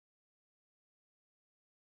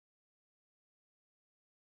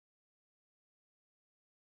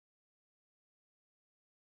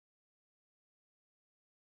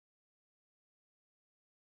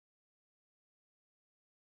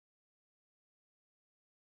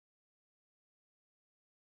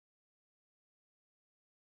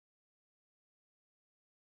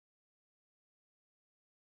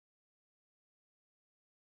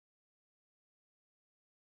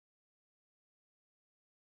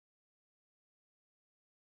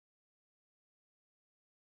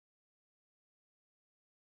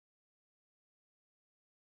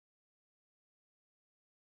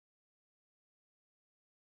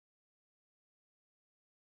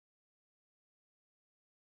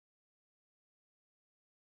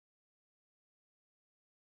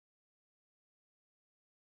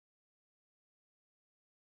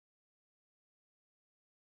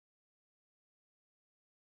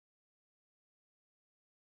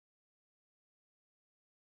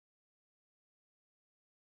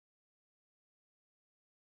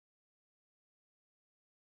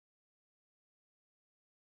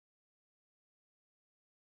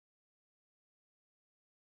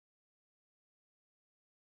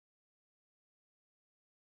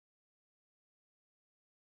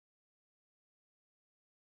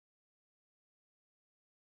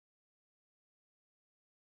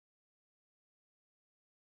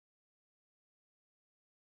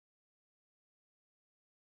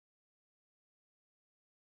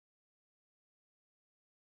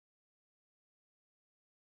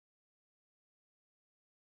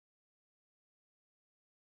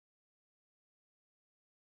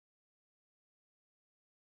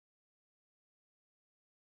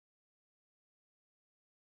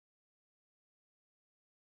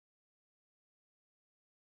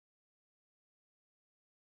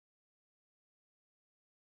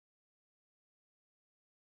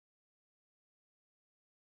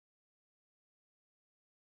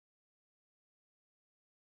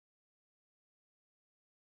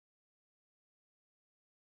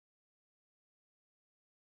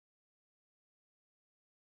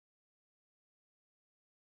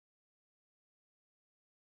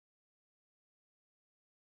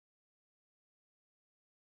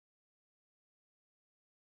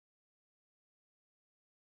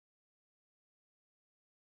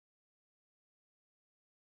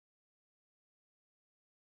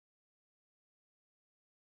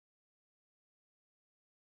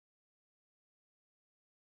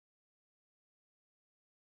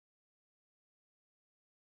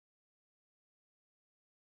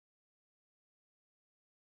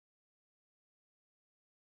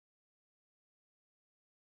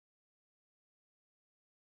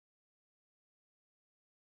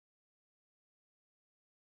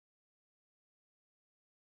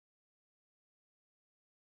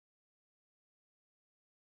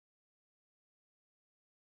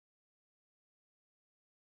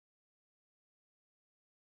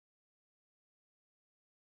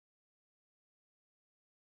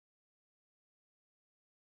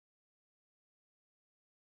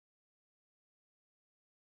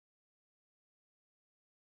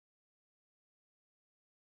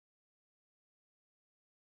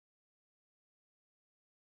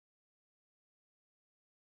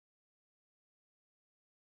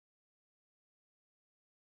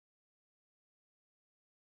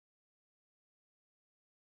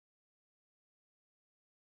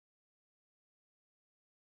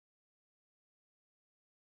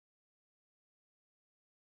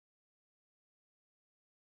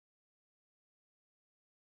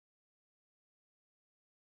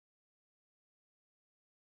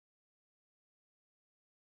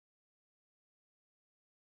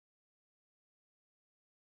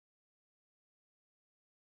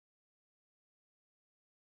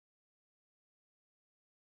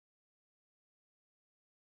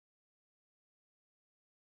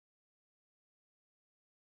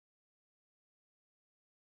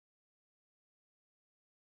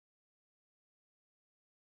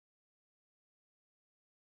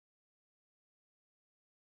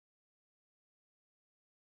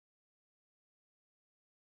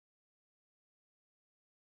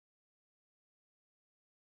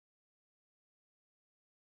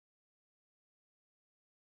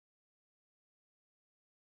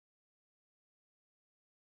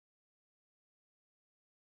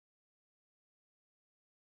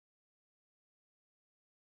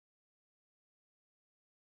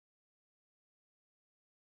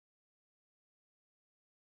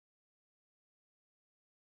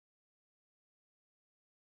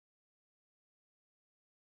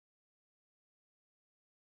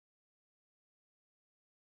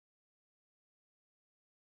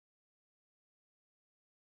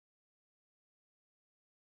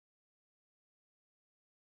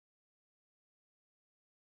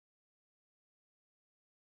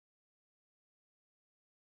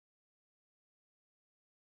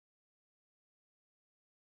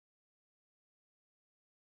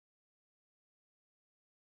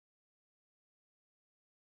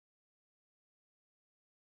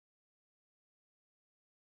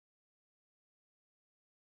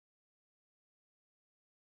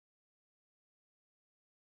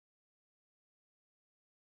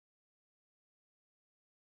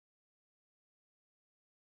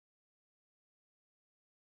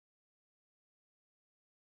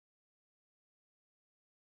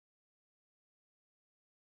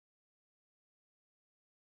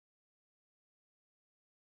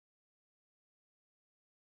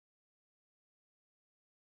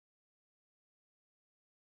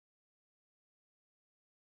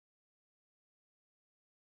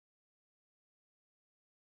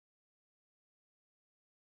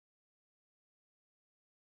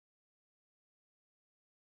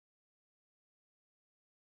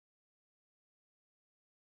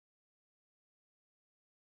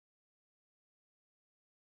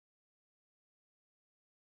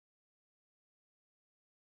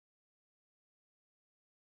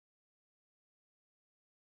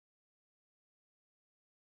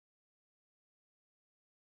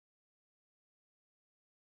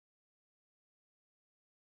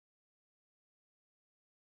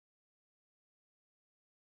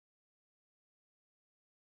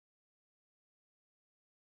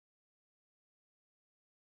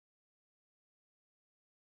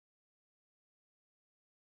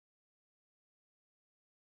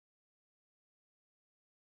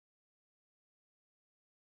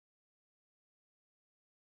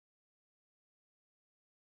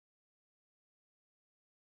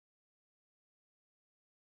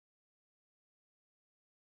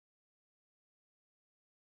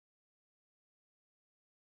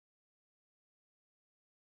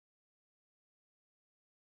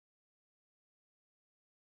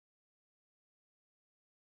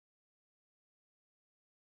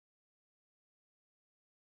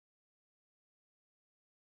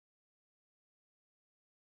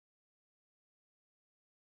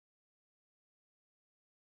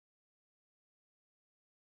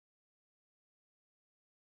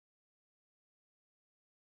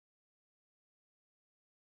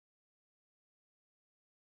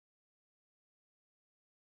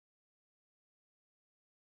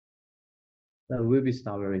We'll be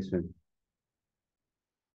start very soon.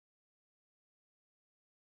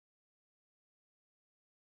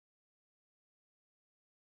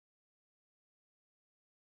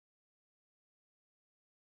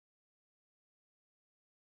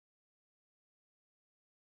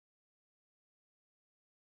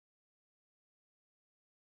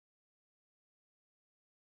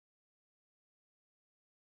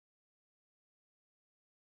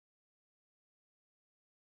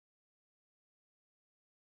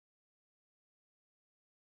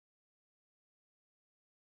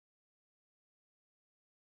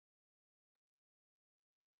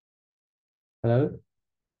 Hello?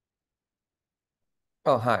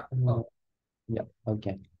 Oh, hi. Yeah,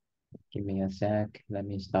 okay. Give me a sec. Let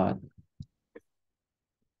me start.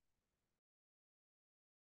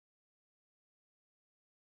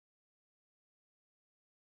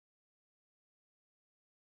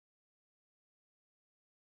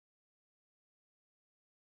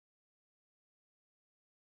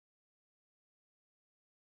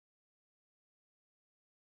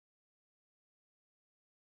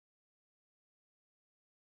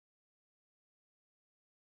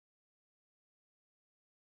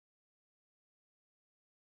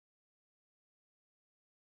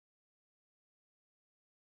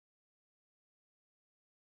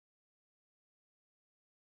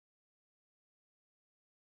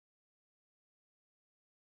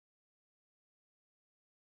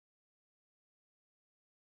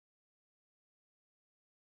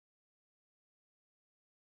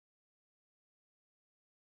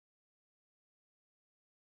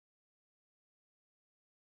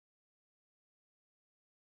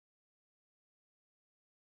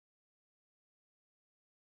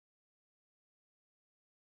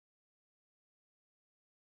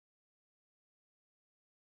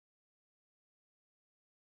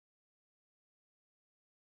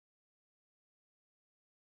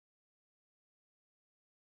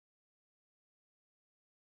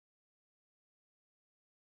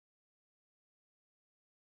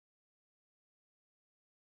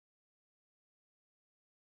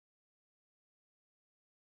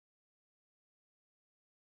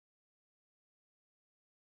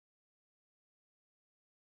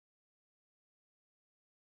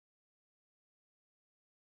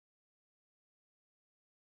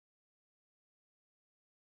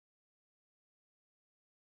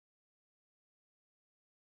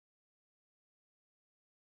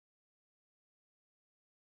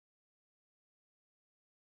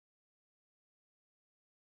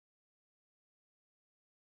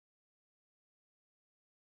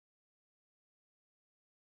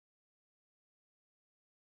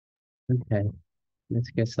 Okay, let's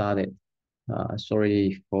get started.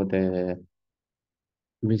 Sorry for the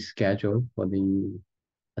reschedule for the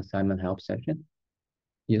assignment help session.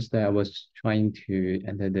 Yesterday I was trying to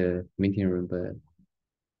enter the meeting room, but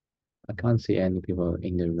I can't see any people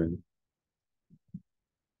in the room.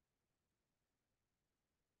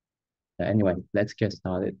 Anyway, let's get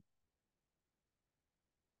started.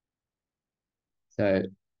 So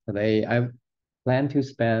today I plan to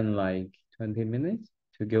spend like 20 minutes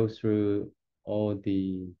to go through all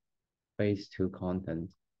the phase two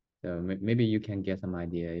content. So maybe you can get some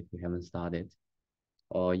idea if you haven't started,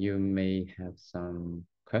 or you may have some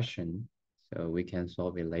question, so we can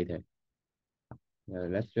solve it later.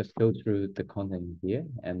 Let's just go through the content here,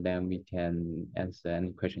 and then we can answer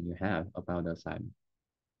any question you have about the assignment.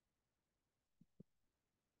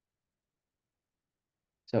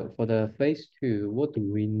 So for the phase two, what do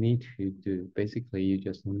we need to do? Basically, you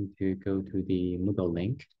just need to go to the Moodle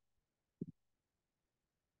link,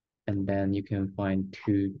 and then you can find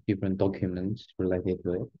two different documents related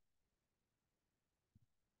to it.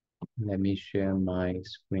 Let me share my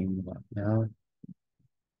screen right now.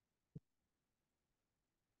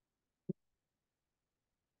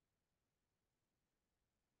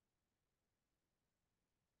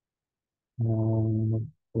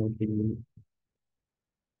 For the,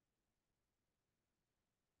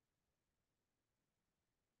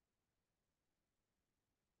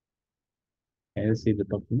 can you see the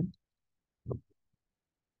document?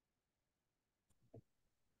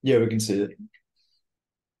 Yeah, we can see it.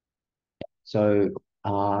 So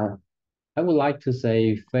I would like to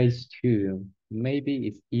say phase two, maybe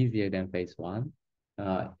it's easier than phase one.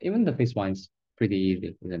 Even the phase one is pretty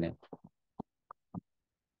easy, isn't it?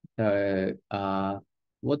 So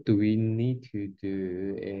what do we need to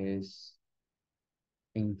do is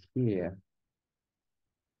in here,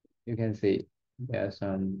 you can see there are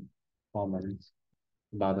some comments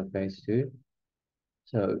about the phase two.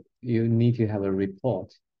 So you need to have a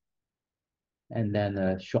report and then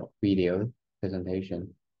a short video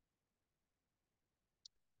presentation.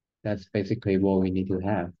 That's basically what we need to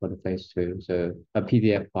have for the phase two. So a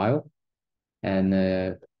PDF file and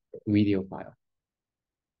a video file.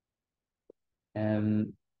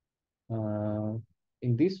 And uh,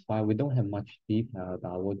 in this file, we don't have much detail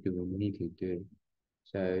about what do we need to do.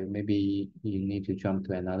 So maybe you need to jump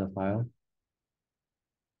to another file.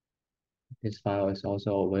 This file is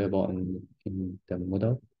also available in the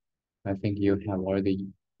Moodle. I think you have already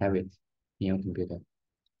have it in your computer.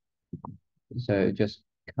 So just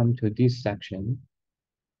come to this section.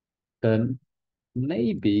 Then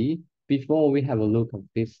maybe before we have a look at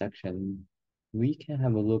this section, we can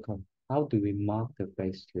have a look at how do we mark the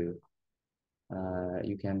phase two.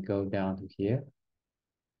 You can go down to here,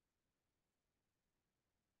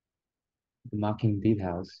 marking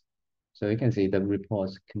details. So you can see the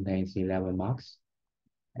report contains 11 marks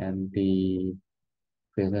and the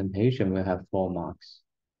presentation will have 4 marks.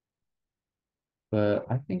 But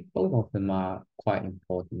I think both of them are quite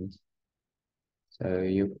important. So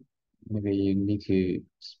maybe you need to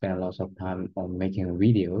spend lots of time on making a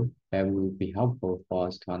video that will be helpful for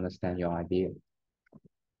us to understand your idea.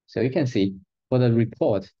 So you can see for the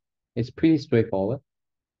report, it's pretty straightforward.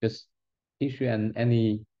 Just issue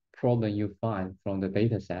any problem you find from the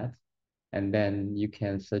data set, and then you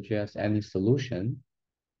can suggest any solution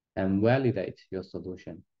and validate your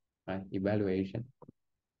solution, right? Evaluation.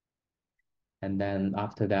 And then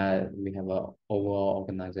after that, we have a overall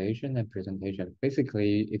organization and presentation.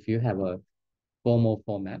 Basically, if you have a formal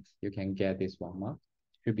format, you can get this 1 mark.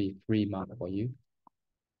 Should be 3 mark for you.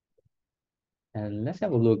 And let's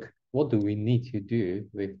have a look. What do we need to do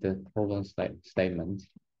with the problem statement?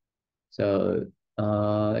 So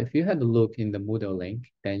if you had a look in the Moodle link,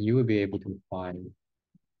 then you will be able to find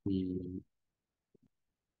the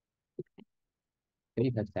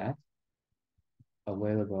data set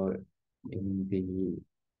available in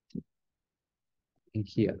in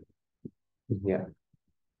here. Here.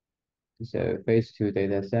 So phase two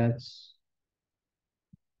data sets,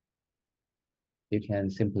 you can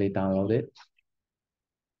simply download it.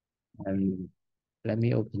 And let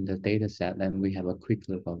me open the data set and we have a quick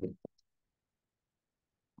look of it.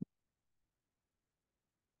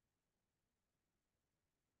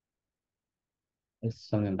 It's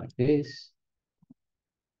something like this.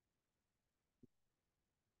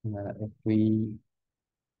 If we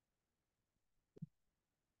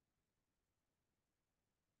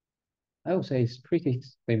I would say it's pretty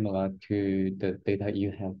similar to the data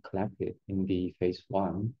you have collected in the phase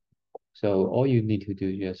one. So all you need to do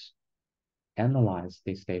is just analyze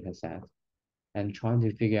this data set and trying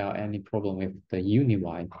to figure out any problem with the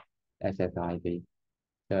unified SSID.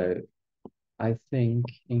 So I think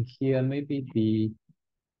in here, maybe the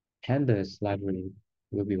pandas library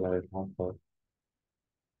will be very helpful.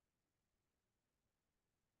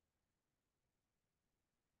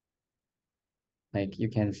 Like you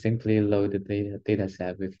can simply load the data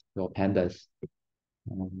set with your pandas.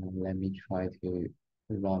 Let me try to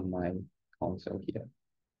run my console here.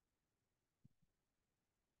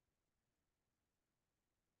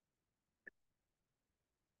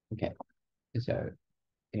 Okay, so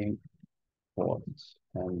import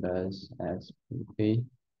pandas as PP.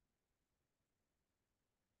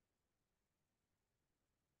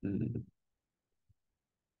 Mm,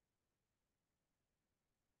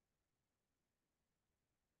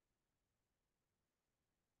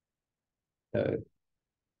 so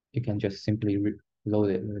you can just simply load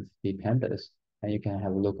it with the pandas and you can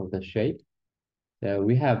have a look of the shape. So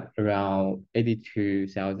we have around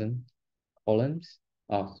 82,000 columns,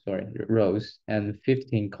 oh, sorry, rows and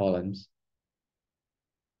 15 columns.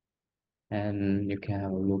 And you can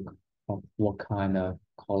have a look of what kind of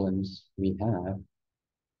columns we have.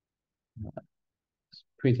 It's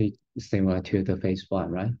pretty similar to the phase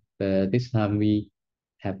one, right? But this time we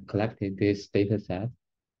have collected this data set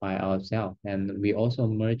by ourselves and we also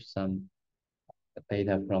merged some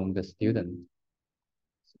data from the student.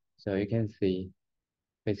 So you can see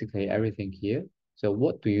basically everything here. So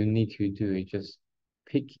what do you need to do? You just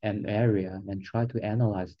pick an area and try to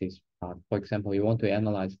analyze this part. For example, you want to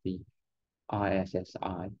analyze the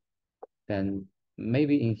RSSI, then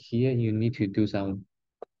maybe in here you need to do some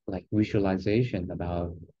like visualization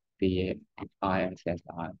about the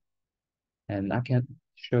RSSI. And I can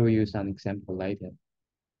show you some example later.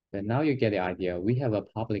 But now you get the idea. We have a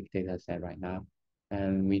public data set right now,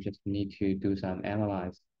 and we just need to do some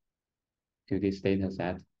analyze to this data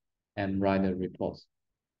set and write a report.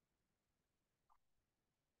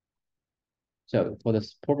 So for the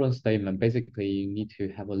problem statement, basically you need to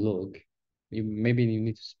have a look. Maybe you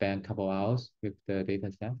need to spend a couple hours with the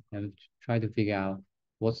data set and try to figure out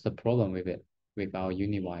what's the problem with it with our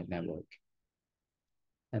unified network.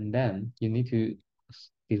 and then you need to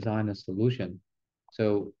design a solution.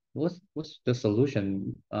 So what's the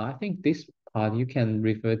solution? I think this part you can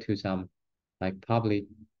refer to some like public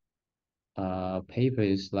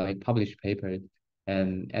papers, like published papers,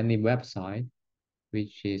 and any website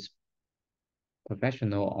which is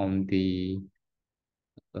professional on the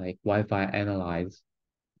like Wi-Fi analyze.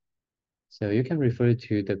 So you can refer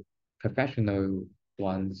to the professional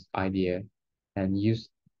one's idea and use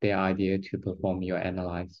their idea to perform your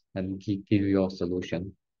analyze and give your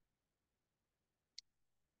solution.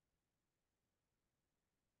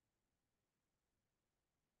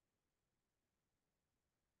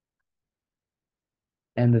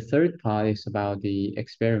 And the third part is about the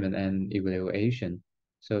experiment and evaluation.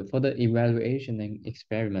 So for the evaluation and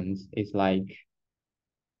experiments, it's like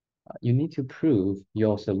you need to prove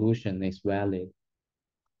your solution is valid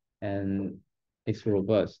and it's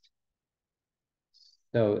robust.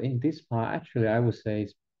 So in this part, actually, I would say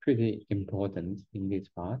it's pretty important in this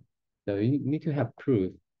part. So you need to have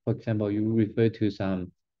proof. For example, you refer to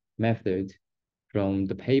some methods from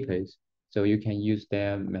the papers, so you can use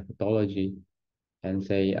their methodology and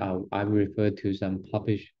say, I refer to some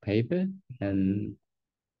published paper and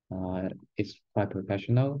it's quite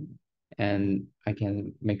professional, and I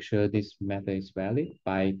can make sure this method is valid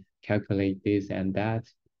by calculate this and that.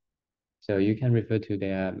 So you can refer to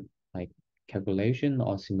their like calculation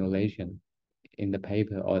or simulation in the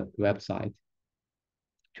paper or website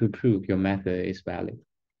to prove your method is valid.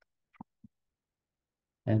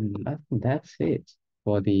 And I think that's it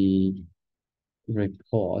for the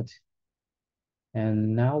report.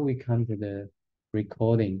 And now we come to the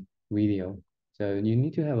recording video. So you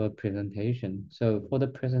need to have a presentation. So for the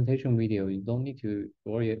presentation video, you don't need to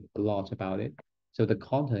worry a lot about it. So the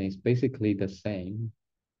content is basically the same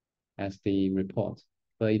as the report,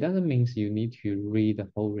 but it doesn't mean you need to read the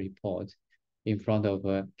whole report in front of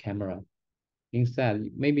a camera. Instead,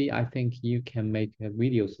 maybe I think you can make a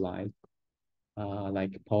video slide,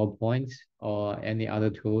 like PowerPoint or any other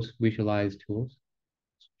tools, visualize tools,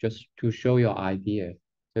 just to show your idea.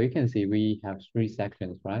 So you can see we have three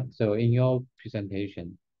sections, right? So in your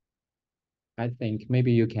presentation, I think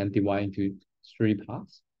maybe you can divide into three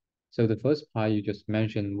parts. So the first part, you just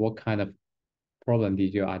mentioned what kind of problem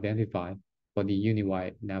did you identify for the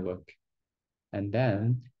unified network? And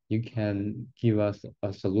then you can give us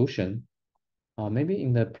a solution. Maybe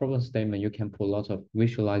in the problem statement, you can put lots of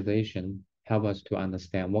visualization, help us to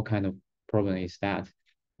understand what kind of problem is that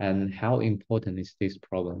and how important is this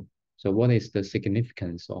problem. So what is the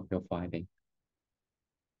significance of your finding?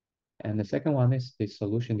 And the second one is the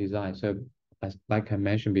solution design. So as like I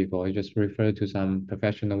mentioned before, you just refer to some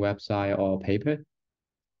professional website or paper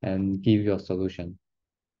and give your solution.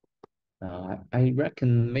 I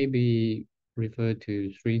reckon maybe refer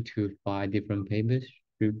to 3 to 5 different papers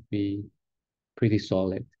should be pretty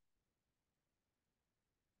solid.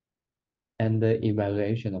 And the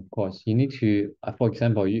evaluation, of course, you need to, for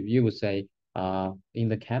example, you would say, in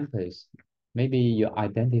the campus, maybe you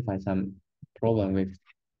identify some problem with,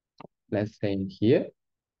 let's say in here,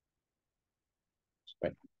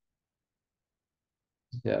 right?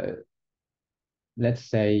 So let's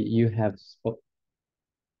say you have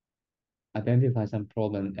identified some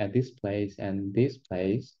problem at this place and this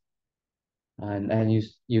place, and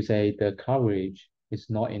you say the coverage is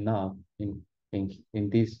not enough in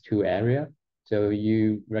these two areas. So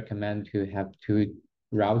you recommend to have two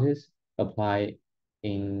routers apply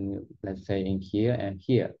in, let's say, in here and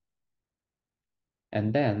here.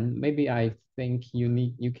 And then maybe I think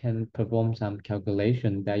you can perform some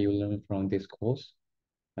calculation that you learn from this course.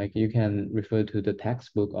 Like you can refer to the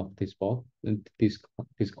textbook of this book,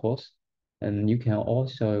 this course, and you can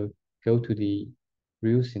also go to the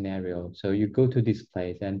real scenario. So you go to this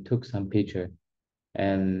place and took some picture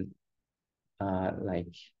and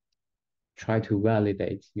like try to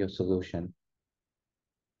validate your solution.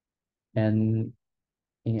 And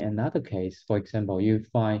in another case, for example, you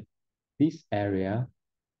find this area,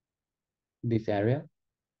 this area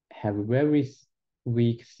have very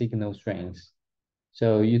weak signal strength.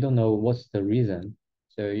 So you don't know what's the reason.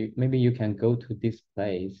 So maybe you can go to this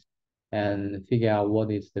place and figure out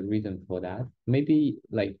what is the reason for that. Maybe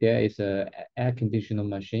like there is a air conditioner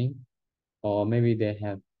machine, or maybe they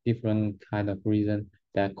have different kind of reason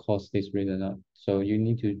that cause this reason. So you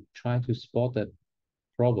need to try to spot the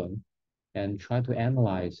problem and try to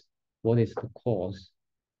analyze what is the cause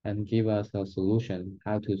and give us a solution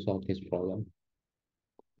how to solve this problem.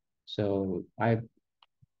 So I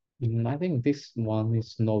think this one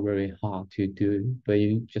is not very hard to do, but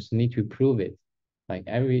you just need to prove it. Like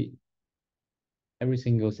every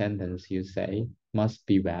single sentence you say must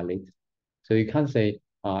be valid. So you can't say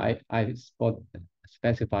I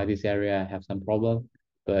specify this area have some problem,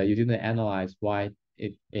 but you didn't analyze why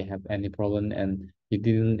it have any problem, and you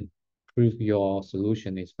didn't prove your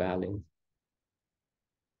solution is valid.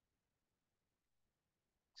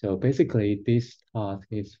 So basically, this task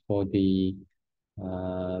is for the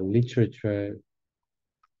literature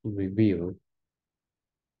review.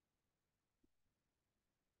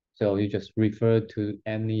 So you just refer to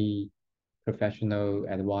any professional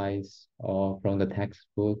advice or from the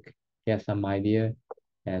textbook, get some idea,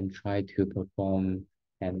 and try to perform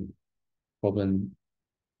and problem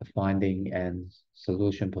finding and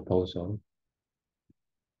solution proposal.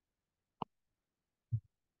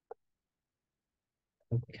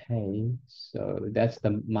 Okay, so that's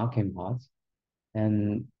the marking part.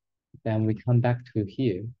 And then we come back to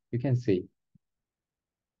here. You can see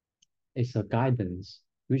it's a guidance,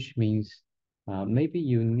 which means maybe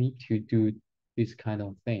you need to do this kind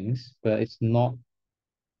of things, but it's not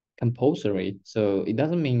compulsory. So it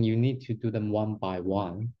doesn't mean you need to do them one by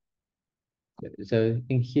one. So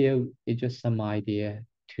in here, it's just some idea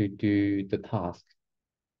to do the task.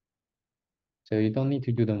 So you don't need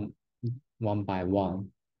to do them one by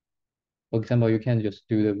one. For example, you can just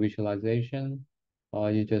do the visualization,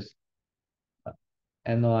 or you just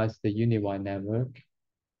analyze the unified network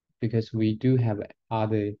because we do have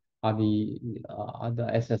other other other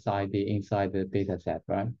SSID inside the data set,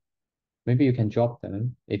 right? Maybe you can drop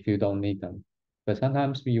them if you don't need them. But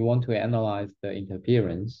sometimes you want to analyze the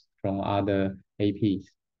interference from other APs,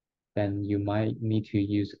 then you might need to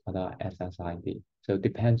use other SSID. So it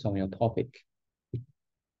depends on your topic.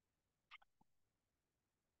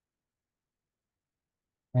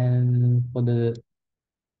 And for the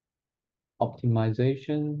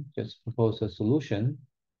optimization, just propose a solution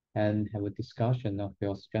and have a discussion of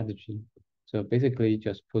your strategy. So basically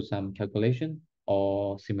just put some calculation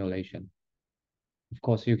or simulation. Of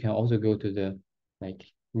course, you can also go to the like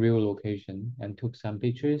real location and took some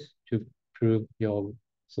pictures to prove your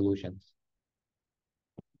solutions.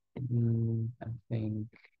 I think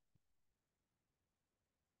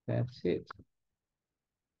that's it.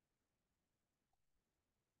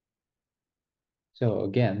 So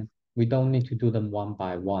again, we don't need to do them one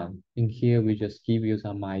by one. In here, we just give you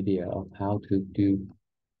some idea of how to do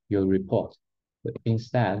your report. But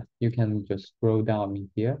instead, you can just scroll down in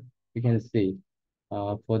here. You can see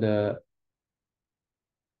for the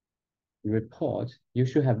report, you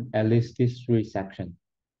should have at least these three sections.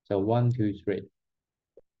 So one, two, three.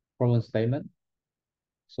 Problem statement,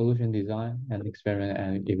 solution design, and experiment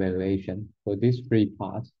and evaluation. For these three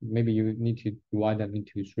parts, maybe you need to divide them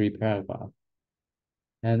into three paragraphs.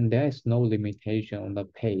 And there is no limitation on the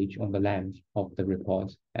page on the length of the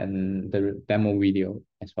report and the demo video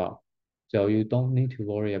as well. So you don't need to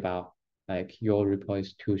worry about like your report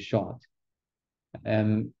is too short.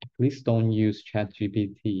 And please don't use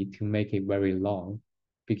ChatGPT to make it very long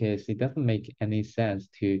because it doesn't make any sense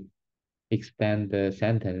to expand the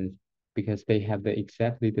sentence because they have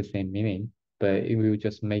exactly the same meaning, but it will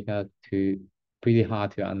just make it to pretty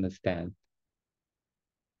hard to understand.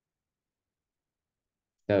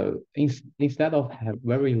 So instead of have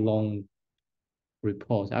very long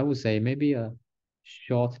reports, I would say maybe a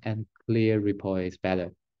short and clear report is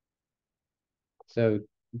better. So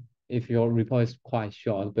if your report is quite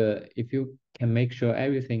short, but if you can make sure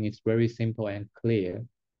everything is very simple and clear,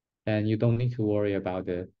 then you don't need to worry about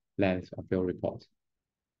the length of your report.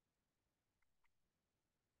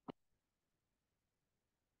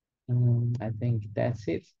 I think that's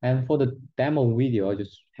it. And for the demo video, I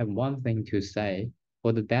just have one thing to say.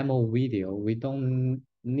 For the demo video, we don't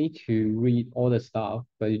need to read all the stuff,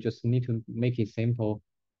 but you just need to make it simple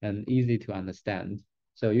and easy to understand.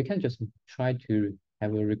 So you can just try to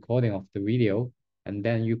have a recording of the video, and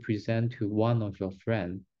then you present to one of your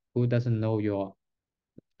friends who doesn't know your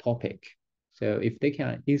topic. So if they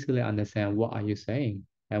can easily understand what are you saying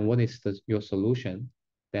and what is your solution,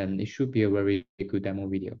 then it should be a very good demo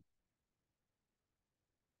video.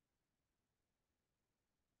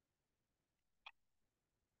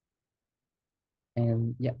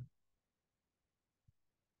 And yeah,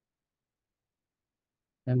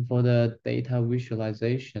 and for the data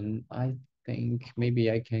visualization, I think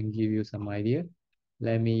maybe I can give you some idea.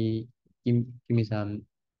 Let me give me some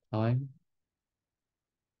time.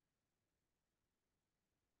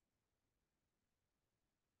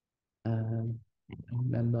 I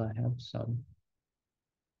remember I have some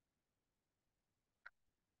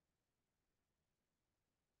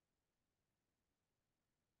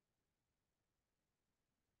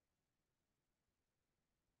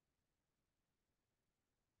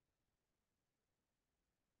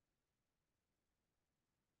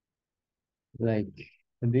like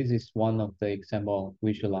And this is one of the example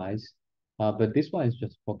visualize. But this one is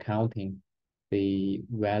just for counting the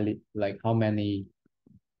value, like how many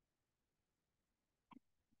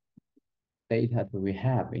data do we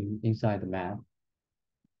have inside the map.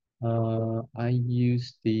 I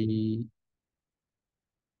use the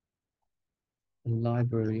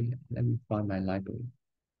library. Let me find my library.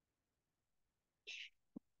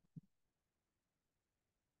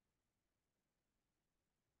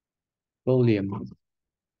 Volume,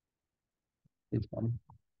 this one.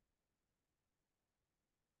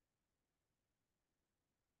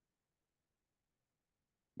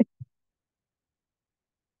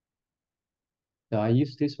 So I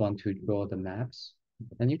use this one to draw the maps.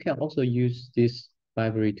 And you can also use this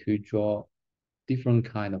library to draw different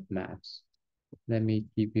kind of maps. Let me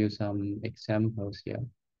give you some examples here.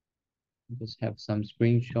 Just have some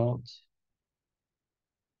screenshots.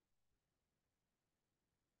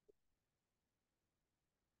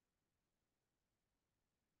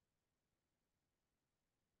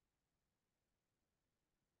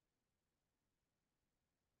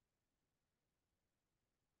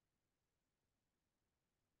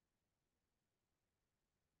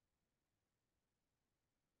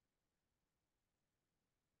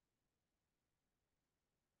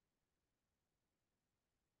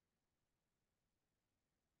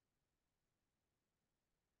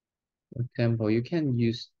 For example, you can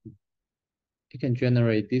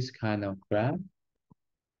generate this kind of graph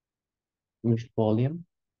with volume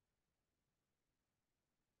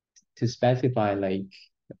to specify like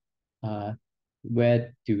uh,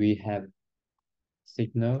 where do we have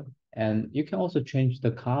signal, and you can also change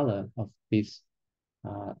the color of these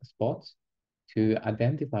spots to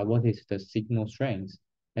identify what is the signal strength,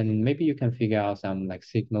 and maybe you can figure out some like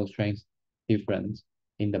signal strength difference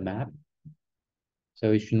in the map.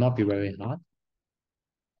 So it should not be very hard.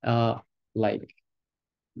 Uh, like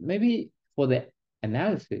maybe for the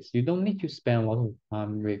analysis, you don't need to spend a lot of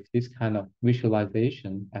time with this kind of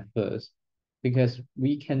visualization at first, because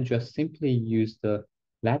we can just simply use the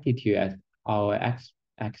latitude as our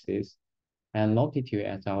x-axis and longitude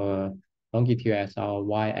as our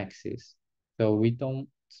y-axis. So we don't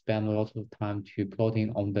spend a lot of time to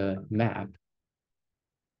plotting on the map.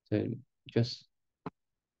 So just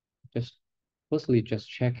just firstly just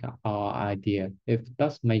check our idea. If it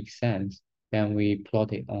does make sense, then we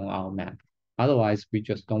plot it on our map. Otherwise, we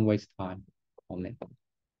just don't waste time on it.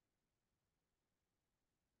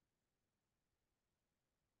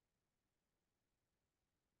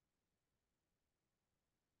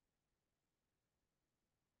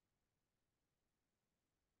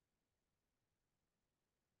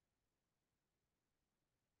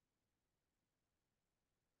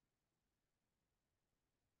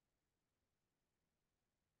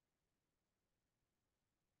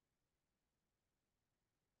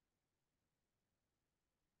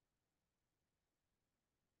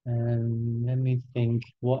 And let me think,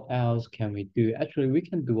 what else can we do? Actually, we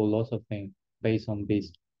can do a lot of things based on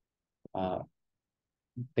these uh,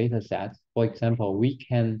 data sets. For example, we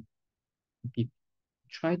can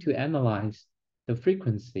try to analyze the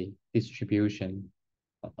frequency distribution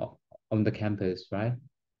on the campus, right?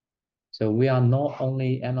 So we are not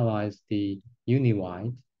only analyze the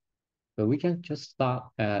unit-wide, but we can just start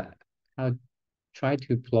how try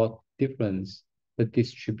to plot difference, the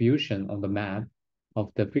distribution on the map of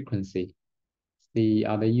the frequency. The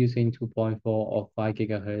are they using 2.4 or 5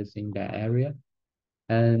 gigahertz in that area?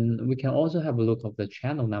 And we can also have a look of the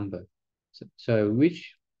channel number. So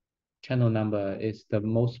which channel number is the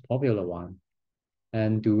most popular one?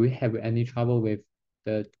 And do we have any trouble with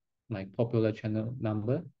the like popular channel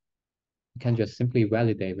number? You can just simply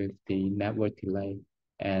validate with the network delay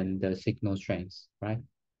and the signal strength, right?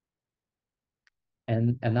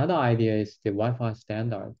 And another idea is the Wi-Fi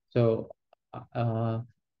standard. So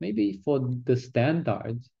maybe for the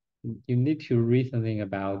standards, you need to reasoning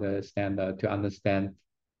about the standard to understand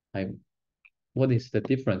like what is the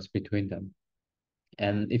difference between them.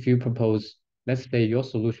 And if you propose, let's say your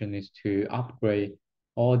solution is to upgrade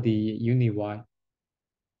all the UniWi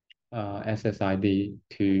SSID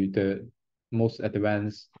to the most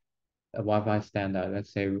advanced Wi-Fi standard,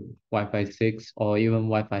 let's say Wi-Fi 6 or even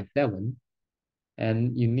Wi-Fi 7,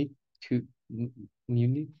 and to you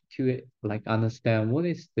need to like understand what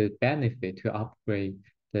is the benefit to upgrade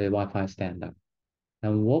the Wi-Fi standard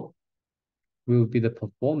and what will be the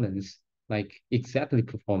performance, like exactly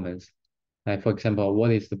performance. Like for example,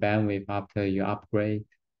 what is the bandwidth after you upgrade,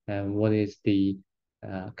 and what is the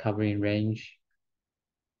covering range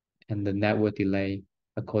and the network delay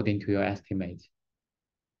according to your estimate.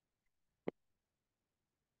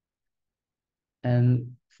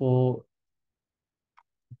 And for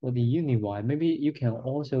for the Unity, maybe you can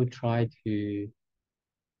also try to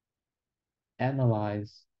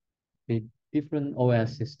analyze the different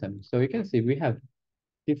OS systems. So you can see we have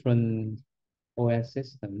different OS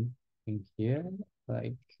system in here,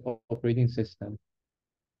 like operating system.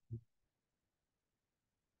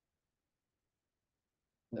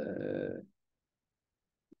 Uh,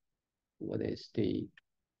 what is the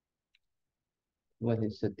what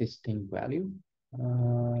is the distinct value?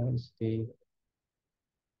 Is the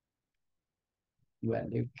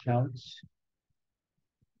value counts.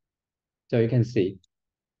 So you can see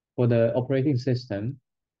for the operating system,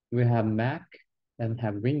 we have Mac and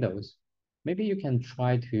have Windows. Maybe you can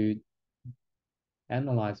try to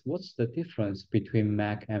analyze what's the difference between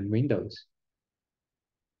Mac and Windows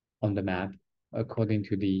on the map according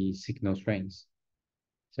to the signal strengths.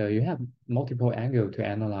 So you have multiple angles to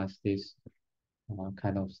analyze this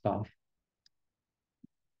kind of stuff.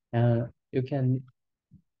 And you can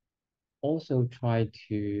also try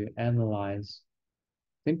to analyze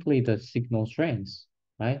simply the signal strengths,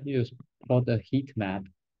 right? You just plot a heat map,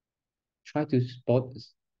 try to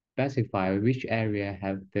specify which area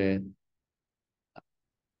have the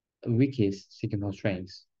weakest signal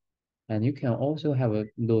strengths. And you can also have a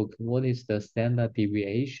look what is the standard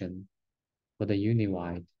deviation for the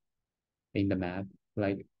unit in the map,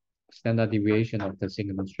 like standard deviation of the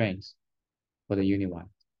signal strengths for the unit.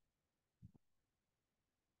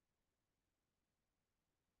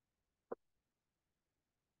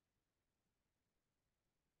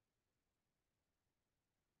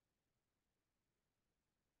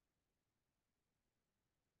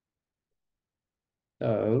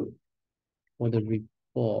 So for the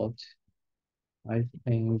report, I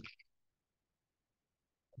think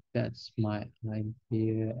that's my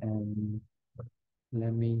idea. And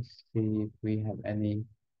let me see if we have any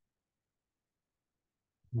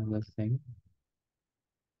other thing.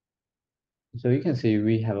 So you can see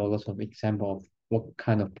we have a lot of example of what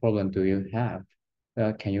kind of problem do you have,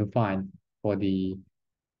 can you find for the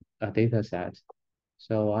data set.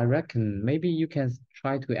 So I reckon maybe you can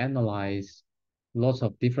try to analyze lots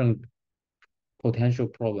of different potential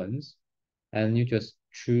problems and you just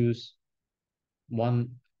choose one,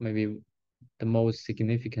 maybe the most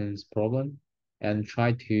significant problem and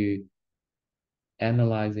try to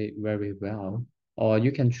analyze it very well. Or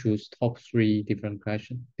you can choose top three different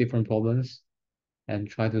questions, different problems, and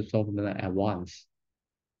try to solve them at once.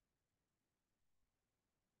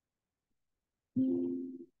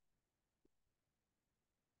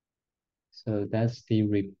 So that's the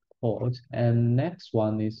report. And next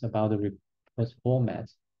one is about the report format.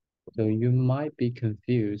 So you might be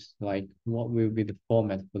confused, like what will be the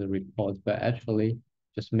format for the report, but actually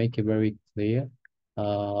just make it very clear.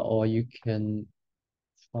 Or you can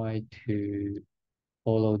try to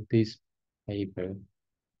follow this paper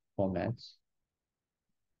formats,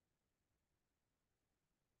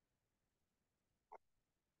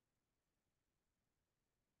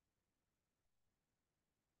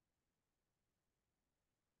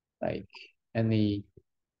 like any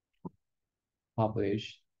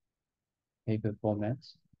published paper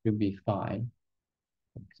formats will be fine.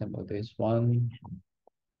 For example, this one,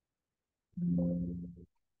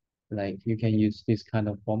 like you can use this kind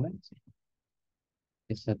of format.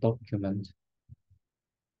 It's a document.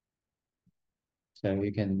 So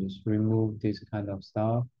you can just remove this kind of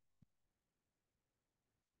stuff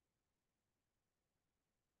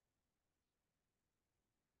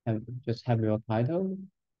and just have your title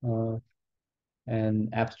uh,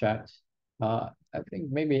 and abstract. I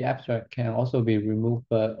think maybe abstract can also be removed,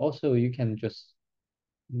 but also you can just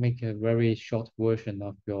make a very short version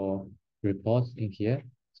of your report in here.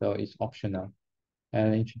 So it's optional.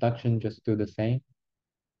 And introduction, just do the same.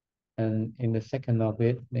 And in the second of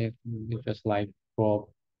it, it's just like problem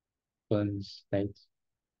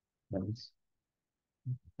statements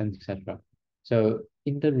and etc. So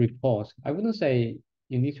in the report, I wouldn't say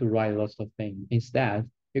you need to write lots of things. Instead,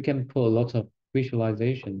 you can put a lot of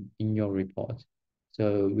visualization in your report.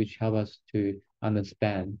 So which help us to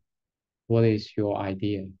understand what is your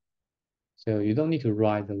idea. So you don't need to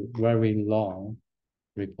write a very long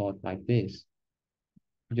report like this.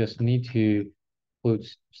 You just need to put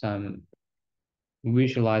some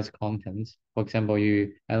visualized content. For example,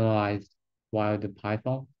 you analyze via the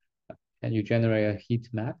Python and you generate a heat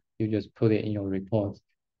map. You just put it in your report.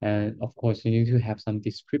 And of course, you need to have some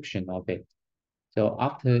description of it. So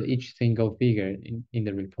after each single figure in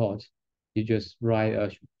the report, you just write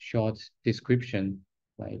a short description,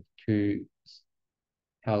 like to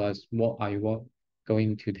tell us what are you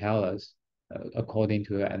going to tell us according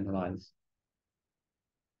to the analyze.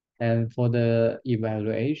 And for the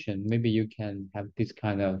evaluation, maybe you can have this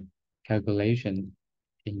kind of calculation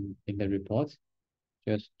in the report,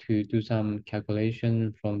 just to do some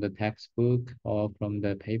calculation from the textbook or from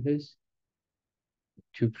the papers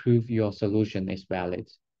to prove your solution is valid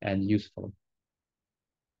and useful.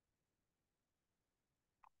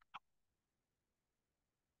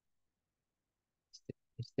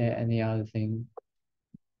 Is there any other thing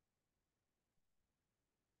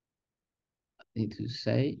I need to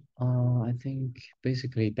say? I think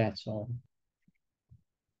basically that's all.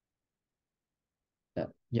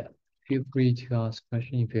 Yeah, feel free to ask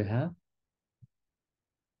question if you have.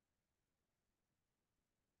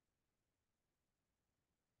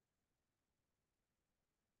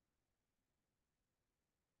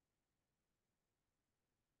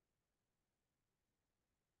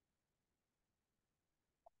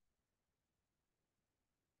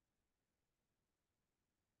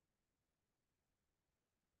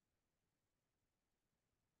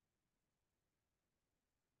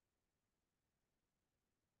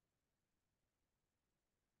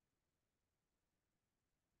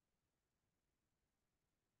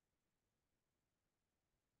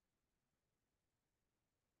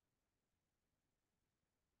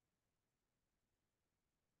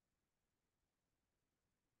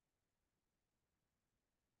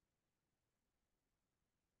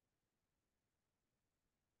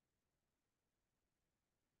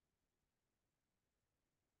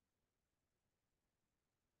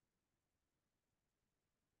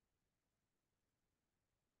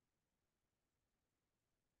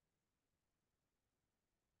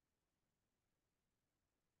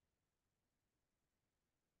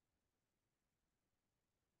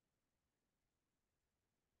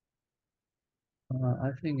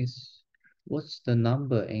 I think it's what's the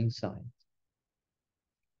number inside?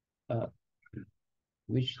 Uh,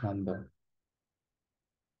 which number?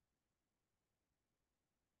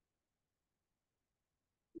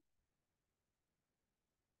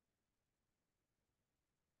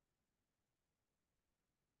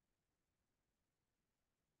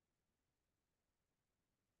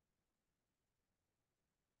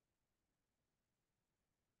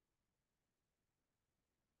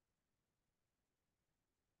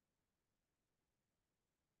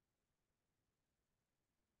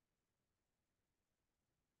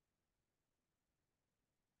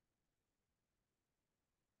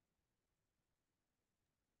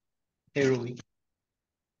 Hey Ruby,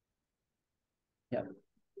 Yeah,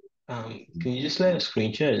 can you just let a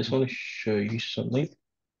screen share? I just want to show you something.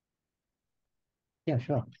 yeah,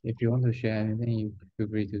 sure. If you want to share anything, you feel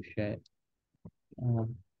free to share.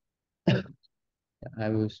 Um, I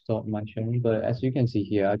will stop my sharing, but as you can see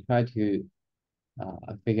here, I try to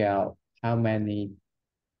figure out how many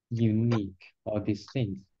unique or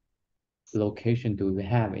distinct location do we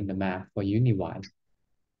have in the map for Uniwise.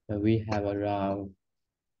 So we have around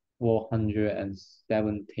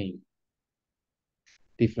 417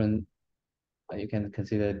 different, you can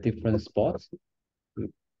consider different spots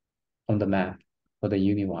on the map for the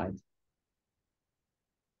Uniwise.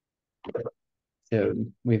 So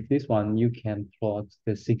with this one, you can plot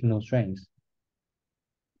the signal strength.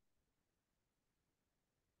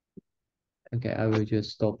 Okay, I will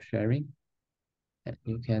just stop sharing. And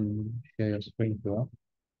you can share your screen as well.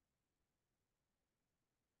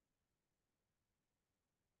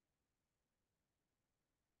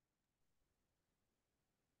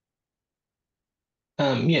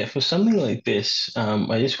 Yeah, for something like this,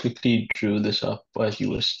 I just quickly drew this up as you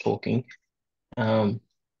was talking. Um,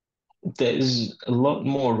 there's a lot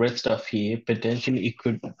more red stuff here. Potentially, it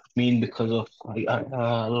could mean because of like,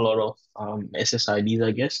 a lot of SSIDs,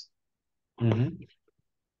 I guess. Mm-hmm.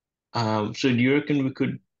 So do you reckon we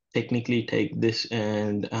could technically take this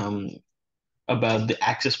and about the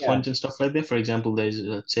access Yeah, points and stuff like that? For example, there's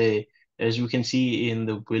let's say as we can see in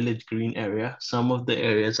the village green area, some of the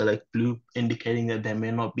areas are like blue, indicating that there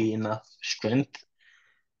may not be enough strength.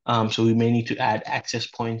 So we may need to add access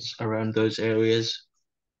points around those areas.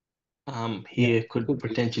 yeah, Here could could be.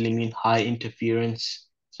 potentially mean high interference,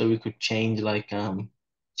 so we could change like Yeah,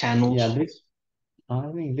 channels. this I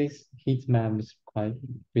think this heat map is quite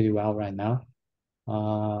pretty well right now.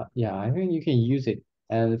 Yeah, I think you can use it.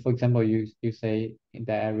 And for example, you say in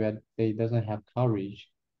the area they doesn't have coverage.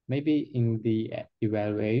 Maybe in the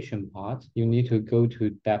evaluation part, you need to go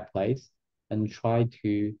to that place and try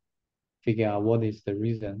to figure out what is the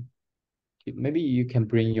reason. Maybe you can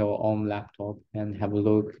bring your own laptop and have a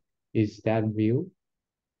look. Is that real?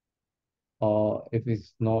 Or if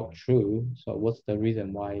it's not true, so what's the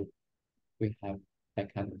reason why we have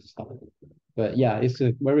that kind of stuff? But yeah, it's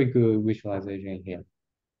a very good visualization here.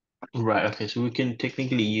 Right. Okay. So we can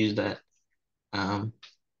technically use that. Um,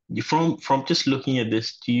 from just looking at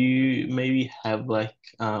this, do you maybe have like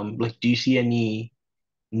do you see any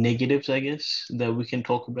negatives, I guess, that we can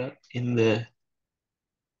talk about in the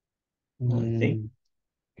thing? Mm,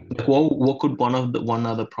 Like what could one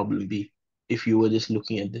other problem be if you were just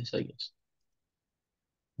looking at this, I guess?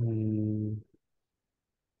 mm,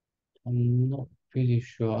 I'm not pretty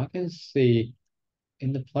sure. I can see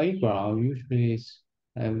in the playground usually it's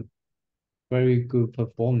very good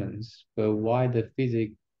performance, but why the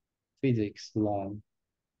physics long?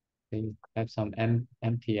 They have some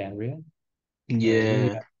empty area. Maybe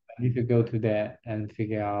Yeah. I need to go to that and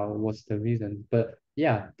figure out what's the reason. But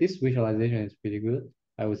yeah, this visualization is pretty good,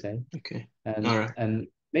 I would say. Okay. And All right. and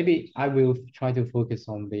maybe I will try to focus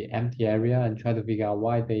on the empty area and try to figure out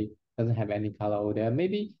why they doesn't have any color over there.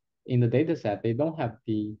 Maybe in the data set they don't have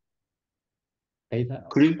the data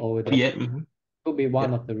Could you? over there. Yeah. Could be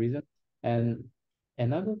one Yep. of the reasons. And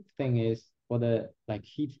another thing is for the like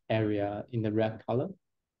heat area in the red color. So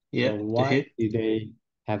Yeah. The why hit. do they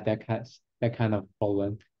have that kind of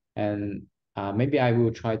problem? And maybe I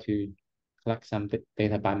will try to collect some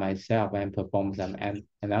data by myself and perform some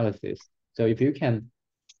analysis. So if you can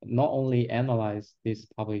not only analyze this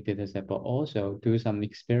public data set, but also do some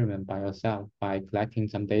experiment by yourself by collecting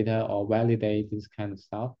some data or validate this kind of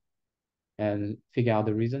stuff and figure out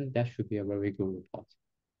the reason, that should be a very good report.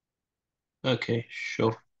 Okay.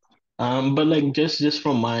 Sure. But like just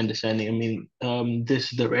from my understanding, I mean, this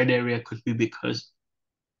the red area could be because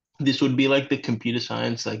this would be like the computer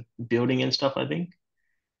science like building and stuff, I think.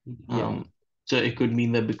 Yeah, So it could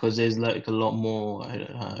mean that because there's like a lot more,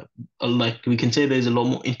 like we can say there's a lot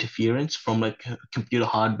more interference from like computer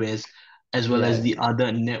hardwares as well as yes, the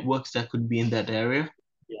other networks that could be in that area.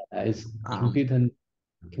 it's Um,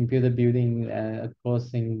 computer building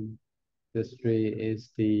across industry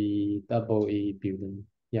is the double E building.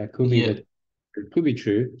 Yeah, yeah, could be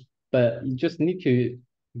true, but you just need to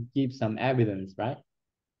give some evidence, right?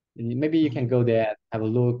 And maybe you can go there and have a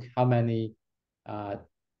look how many uh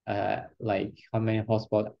like how many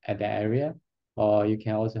hotspots at the area, or you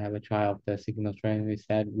can also have a try of the signal strength, is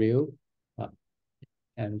that real? Uh,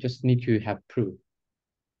 and just need to have proof.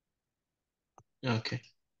 okay,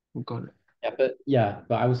 got it. Yeah,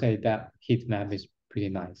 but I would say that heat map is pretty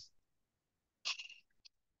nice.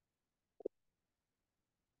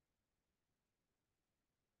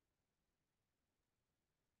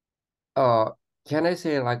 Uh, can I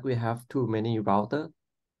say like we have too many router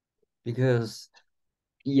because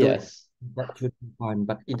during Yes. that should be fine,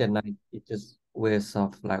 but in the night it just waste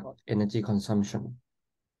of like energy consumption.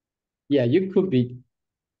 Yeah, you could be.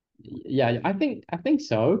 Yeah, I think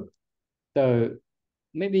so. So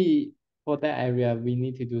maybe for that area, we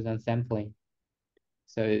need to do some sampling.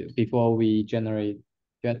 So before we generate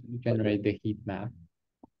the heat map.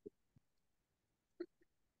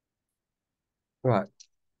 Right.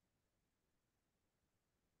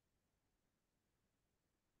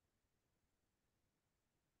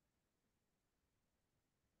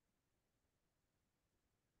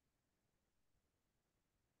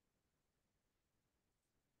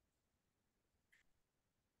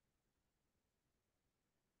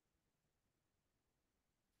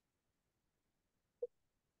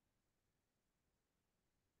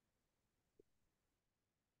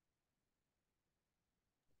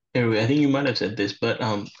 Anyway, I think you might have said this, but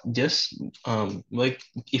just like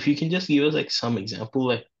if you can just give us like some example,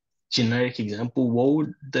 like generic example, what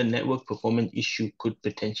would the network performance issue could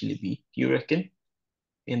potentially be, do you reckon,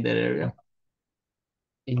 in that area?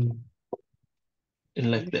 In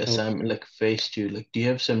In like the actual assignment, like phase two, like do you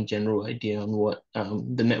have some general idea on what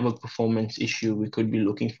the network performance issue we could be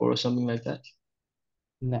looking for or something like that?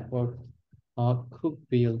 network could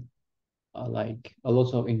be like a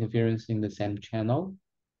lot of interference in the same channel,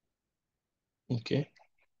 Okay.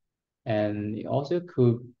 and it also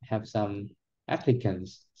could have some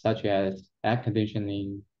applicants such as air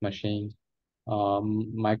conditioning machine,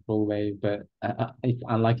 microwave, but it's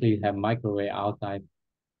unlikely to have microwave outside.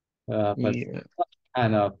 But Yeah.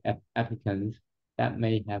 kind of applicants that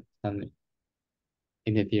may have some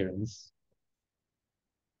interference.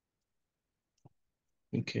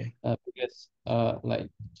 Okay. Because like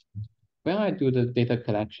when I do the data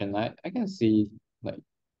collection, I can see like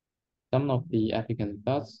some of the applicants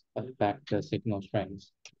does affect the signal strength.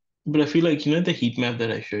 But I feel like, you know, the heat map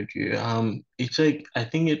that I showed you, it's like I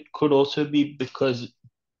think it could also be because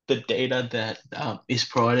the data that is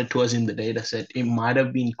provided to us in the data set, it might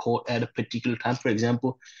have been caught at a particular time. For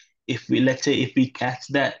example, if we let's say if we catch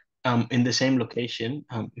that in the same location,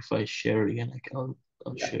 if I share again, I'll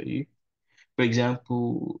Yeah. show you. For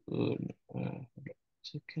example,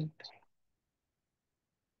 Second.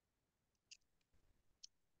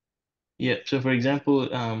 Yeah, so for example,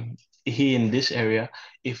 here in this area,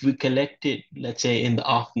 if we collect it, let's say in the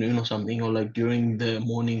afternoon or something, or like during the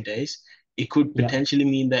morning days, it could Yeah. potentially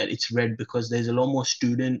mean that it's red because there's a lot more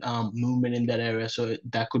student movement in that area. So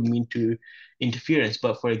that could mean to interference.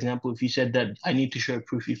 But for example, if you said that I need to show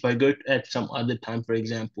proof, if I go at some other time, for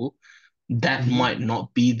example, that Mhm. might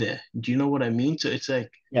not be there. Do you know what I mean? So it's like,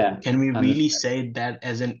 Yeah. can we really Understand. say that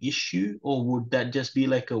as an issue, or would that just be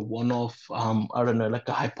like a one-off, I don't know, like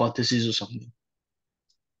a hypothesis or something?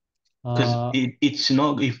 Because Uh, it's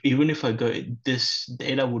not, if even if I go, this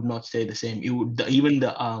data would not stay the same. It would even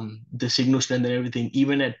the signal strength and everything,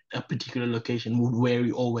 even at a particular location, would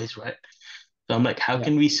vary always, right? So I'm like, how yeah.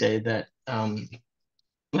 can we say that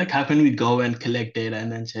like how can we go and collect data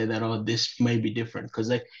and then say that, oh, this may be different? Because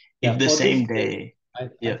like if Yeah. the For this same case, day, I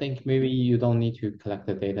yeah. think maybe you don't need to collect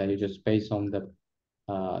the data. You just based on the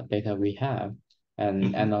data we have and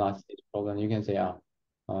Hmm. analyze this problem. You can say,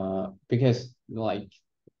 because like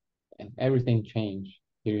everything changed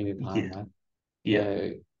during the time, Yeah, right? yeah.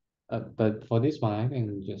 So, but for this one, I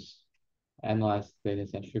think just analyze the data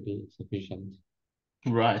set should be sufficient.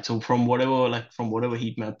 Right. So from whatever from whatever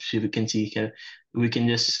heat maps we can see here, we can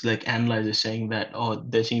just like analyze it saying that, oh,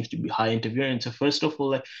 there seems to be high interference. So first of all,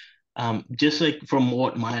 like just like from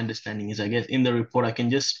what my understanding is, I guess in the report I can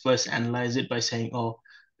just first analyze it by saying, oh,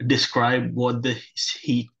 describe what the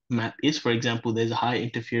heat map is. For example, there's a high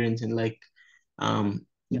interference in like Yeah.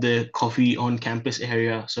 the coffee on campus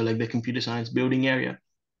area, so like the computer science building area.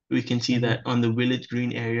 We can see that Mm-hmm. on the village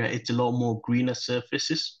green area, it's a lot more greener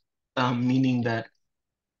surfaces, meaning that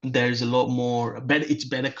there's a lot more better it's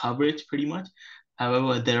better coverage pretty much.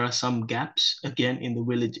 However, there are some gaps again in the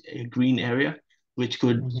village green area which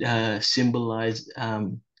could Mm-hmm. symbolize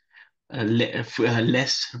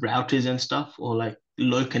less routers and stuff, or like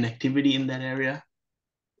low connectivity in that area,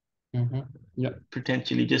 Mm-hmm. Yeah.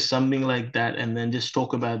 potentially just something like that, and then just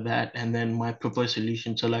talk about that and then my proposed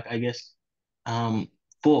solution. So like I guess um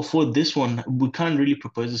for this one we can't really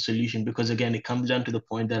propose a solution because again it comes down to the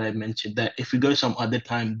point that I mentioned, that if we go some other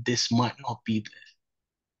time this might not be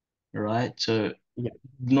there, right? So Yeah.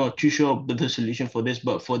 not too sure of the solution for this,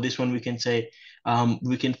 but for this one we can say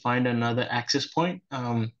we can find another access point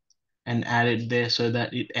and add it there so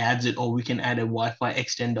that it adds it, or we can add a Wi-Fi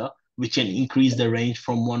extender which can increase Yeah. the range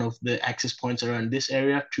from one of the access points around this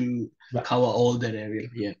area to Right. cover all that area.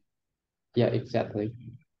 Yeah. Yeah. Exactly.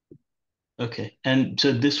 Okay. And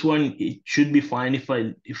so this one, it should be fine if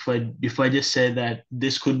I just say that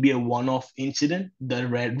this could be a one-off incident, the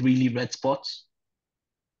really red spots.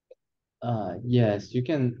 Yes, you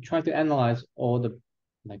can try to analyze all the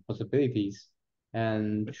like possibilities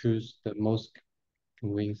and choose the most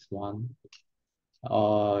convincing one.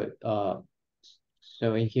 Uh, uh,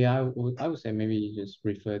 so in here, I would say maybe you just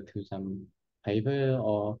refer to some paper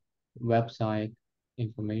or website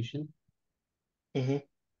information Hmm.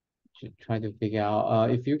 to try to figure out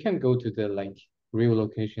if you can go to the like real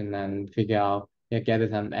location and figure out, yeah, gather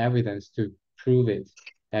some evidence to prove it.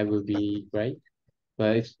 That would be great,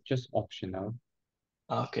 but it's just optional.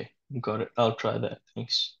 Okay, got it. I'll try that.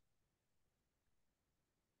 Thanks.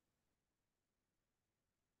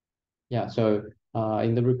 Yeah, so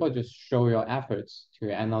in the report, just show your efforts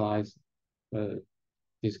to analyze uh,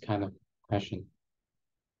 this kind of question.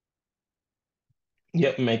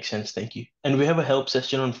 Yep, makes sense. Thank you. And we have a help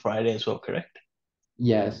session on Friday as well, correct?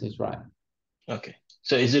 Yes, it's right. Okay.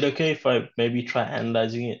 So is it okay if I maybe try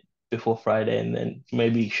analyzing it before Friday and then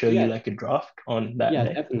maybe show you Yeah, like a draft on that yeah,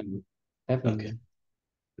 day? definitely, Okay. definitely.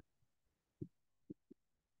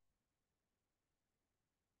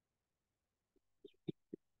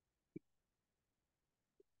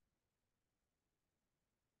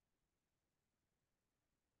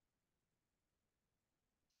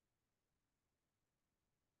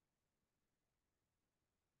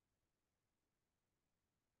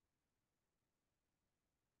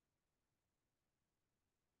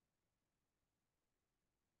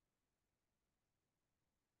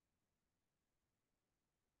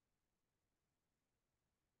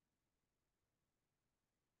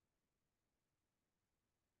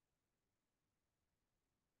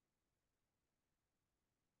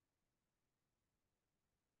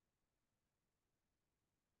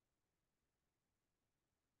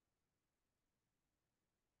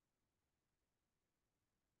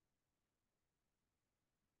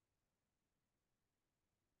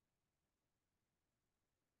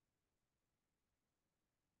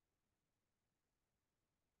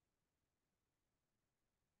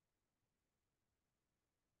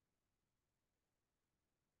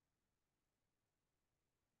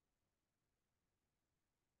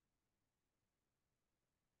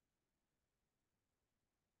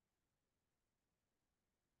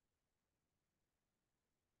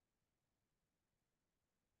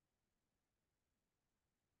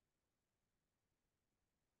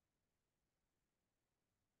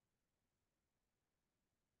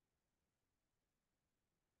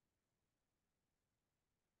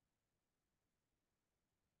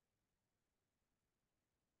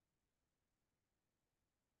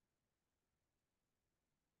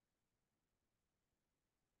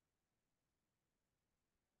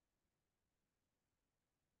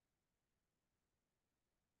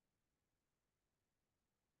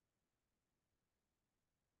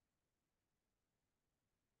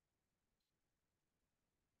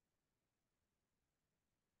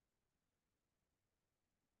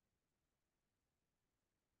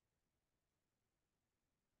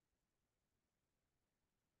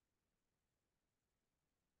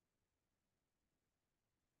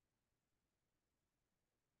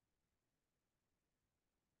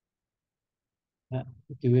 Uh,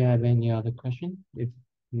 do we have any other question? If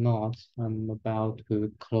not, I'm about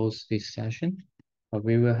to close this session. But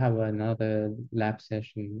we will have another lab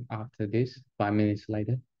session after this, 5 minutes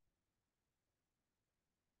later.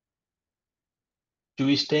 Do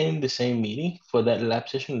we stay in the same meeting for that lab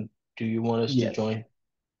session? Do you want us to Yes. join?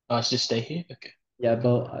 Us to stay here? Okay. Yeah,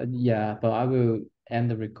 but I will end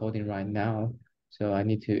the recording right now, so I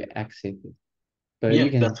need to exit it. But Yeah,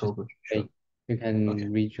 you can that's all just good. Sure. stay. You Okay.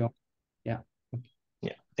 can rejoin. Yeah.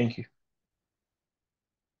 Yeah. Thank you.